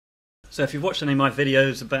So if you've watched any of my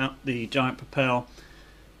videos about the Giant Propel,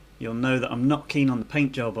 you'll know that I'm not keen on the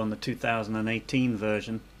paint job on the 2018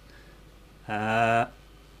 version. And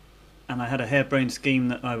I had a harebrained scheme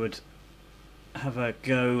that I would have a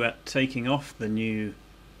go at taking off the new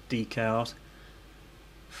decals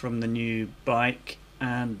from the new bike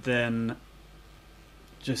and then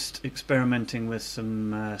just experimenting with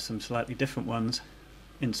some slightly different ones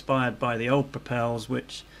inspired by the old Propels,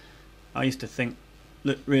 which I used to think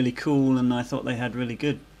looked really cool, and I thought they had really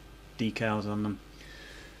good decals on them.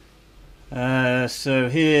 So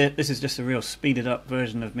here, this is just a real speeded up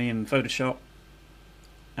version of me in Photoshop,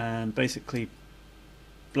 and basically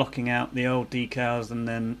blocking out the old decals, and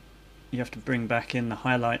then you have to bring back in the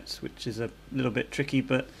highlights, which is a little bit tricky,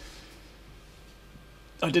 but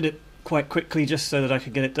I did it quite quickly just so that I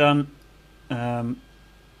could get it done,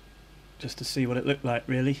 just to see what it looked like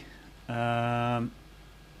really.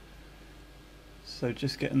 So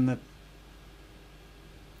just getting the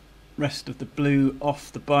rest of the blue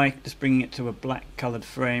off the bike, just bringing it to a black coloured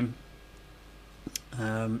frame,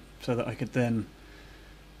 so that I could then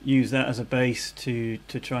use that as a base to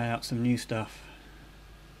try out some new stuff.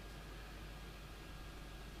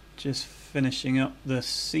 Just finishing up the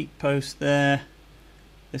seat post there.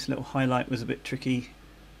 This little highlight was a bit tricky,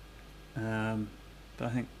 but I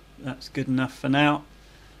think that's good enough for now.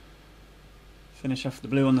 Finish off the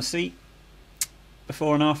blue on the seat,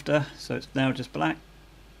 before and after, so it's now just black.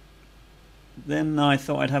 Then I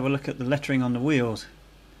thought I'd have a look at the lettering on the wheels,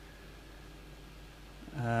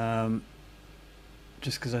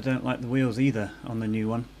 just because I don't like the wheels either on the new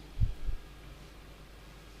one.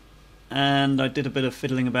 And I did a bit of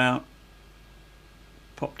fiddling about,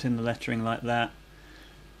 popped in the lettering like that,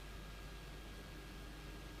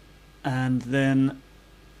 and then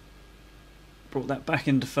brought that back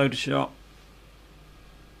into Photoshop,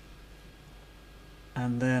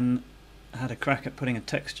 and then had a crack at putting a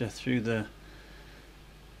texture through the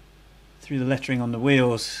lettering on the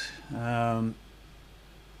wheels. I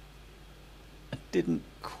didn't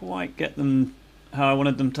quite get them how I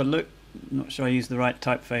wanted them to look. I'm not sure I used the right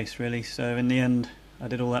typeface really, so in the end I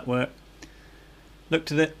did all that work,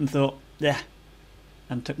 looked at it and thought yeah,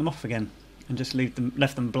 and took them off again and just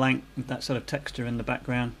left them blank with that sort of texture in the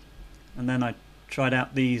background. And then I tried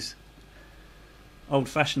out these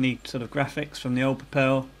old-fashioned sort of graphics from the old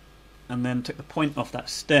Propel, and then took the point off that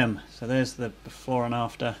stem. So there's the before and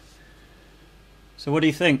after. So what do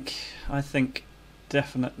you think? I think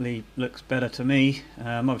definitely looks better to me.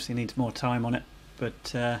 Obviously needs more time on it,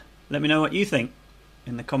 but let me know what you think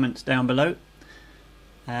in the comments down below.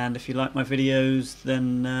 And if you like my videos,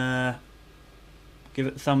 then give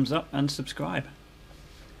it a thumbs up and subscribe.